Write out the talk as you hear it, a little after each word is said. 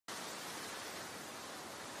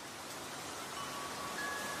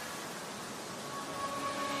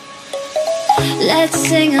Let's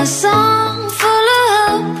sing a song full of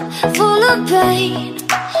hope, full of pain.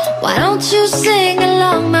 Why don't you sing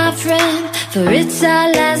along, my friend? For it's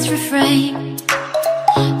our last refrain.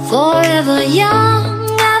 Forever young,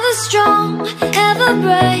 ever strong, ever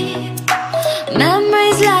brave.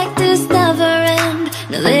 Memories like this never end.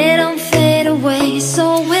 No, they don't fade away.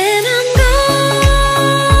 So when I'm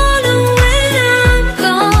gone, oh, when I'm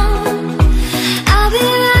gone, I'll be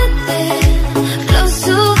right there, close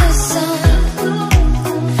to the sun.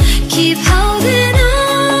 Keep holding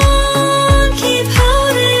on, keep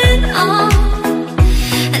holding on,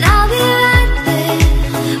 and I'll be right there,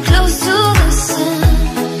 close to the sun,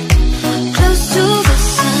 close to the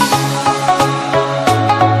sun.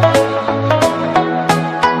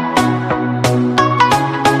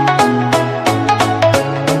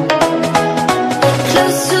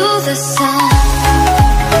 Close to the sun.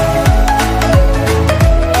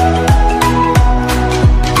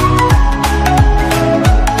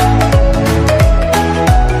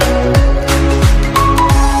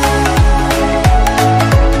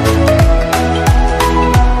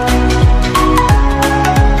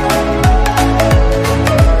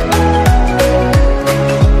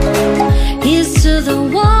 Here's to the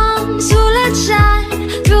ones who let shine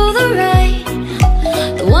through the rain,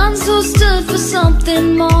 the ones who stood for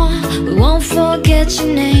something more. We won't forget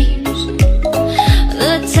your names.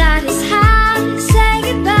 The tide is high, say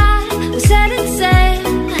goodbye, we set it sail,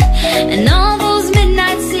 and all those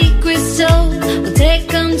midnight secrets told, we'll take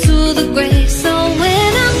them to the grave. So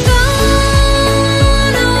when I'm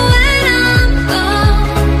gone, oh, when I'm gone,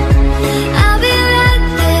 I'll be right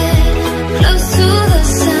there, close to the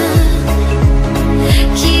sun.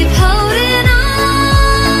 Keep holding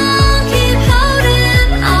on, keep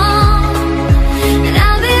holding on, and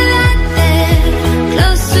I'll be right there,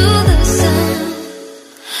 close to the sun,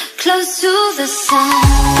 close to the sun.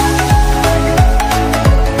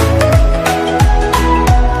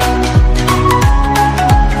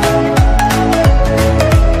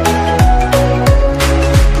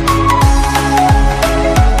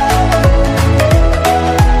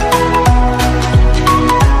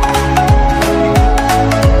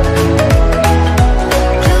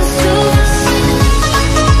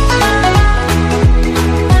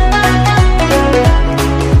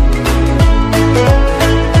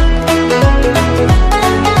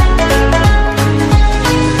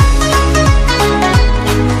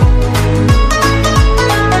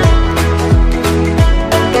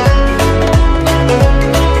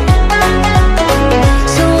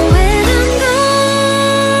 So when I'm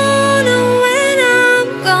gone, oh, when I'm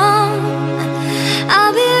gone,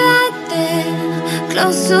 I'll be right there,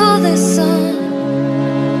 close to the sun.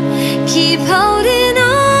 Keep holding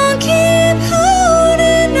on, keep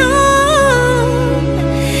holding on,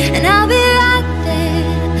 and I'll be right there,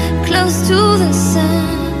 close to the sun,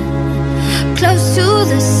 close to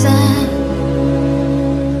the sun.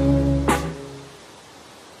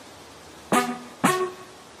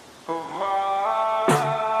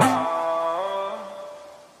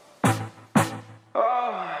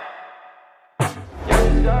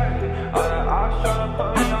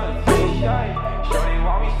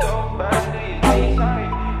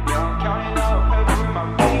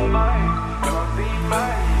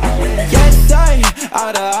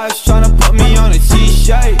 All the eyes tryna put me on a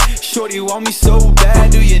t-shirt. Shorty want me so bad,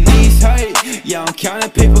 do your knees hurt? Yeah, I'm counting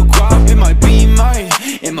paper crop in my beamer,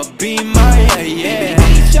 in my beamer, yeah.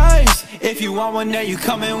 Choice. If you want one, then you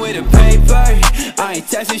coming with a paper. I ain't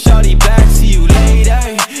texting shorty back, see you later.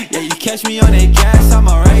 Yeah, you catch me on that gas, I'm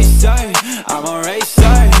a racer, I'm a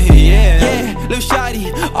racer, yeah. Yeah, lil'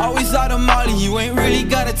 shawty, always out of molly. You ain't really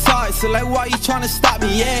gotta talk, so like why you tryna stop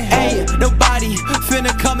me, yeah. Ain't nobody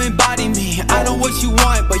finna come and body me. I know what you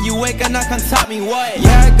want, but you ain't gonna come top me, what?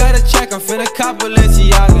 Yeah, I gotta check, I'm finna cop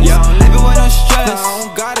Balenciagas. Yeah, I'm living with no stress, I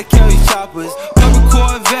don't gotta carry choppers. Purple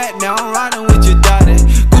Corvette, now I'm riding with your daughter.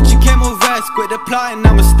 Gucci camo vest, quit the plotting,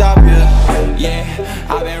 I'ma stop ya. Yeah,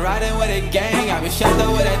 I've been riding with a gang, I've been strapped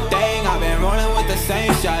up with a thing, I've been rolling with the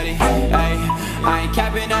same shawty. Ay, I ain't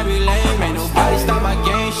capping every lane, ain't nobody stop my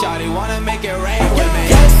game. Shawty wanna make it rain with me.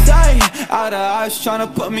 Yes, all the eyes tryna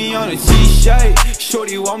put me on a t-shirt.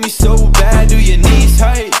 Shorty want me so bad, do your knees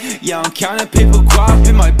hurt? Yeah, I'm counting paper crop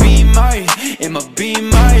in my beamer,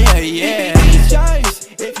 yeah, yeah.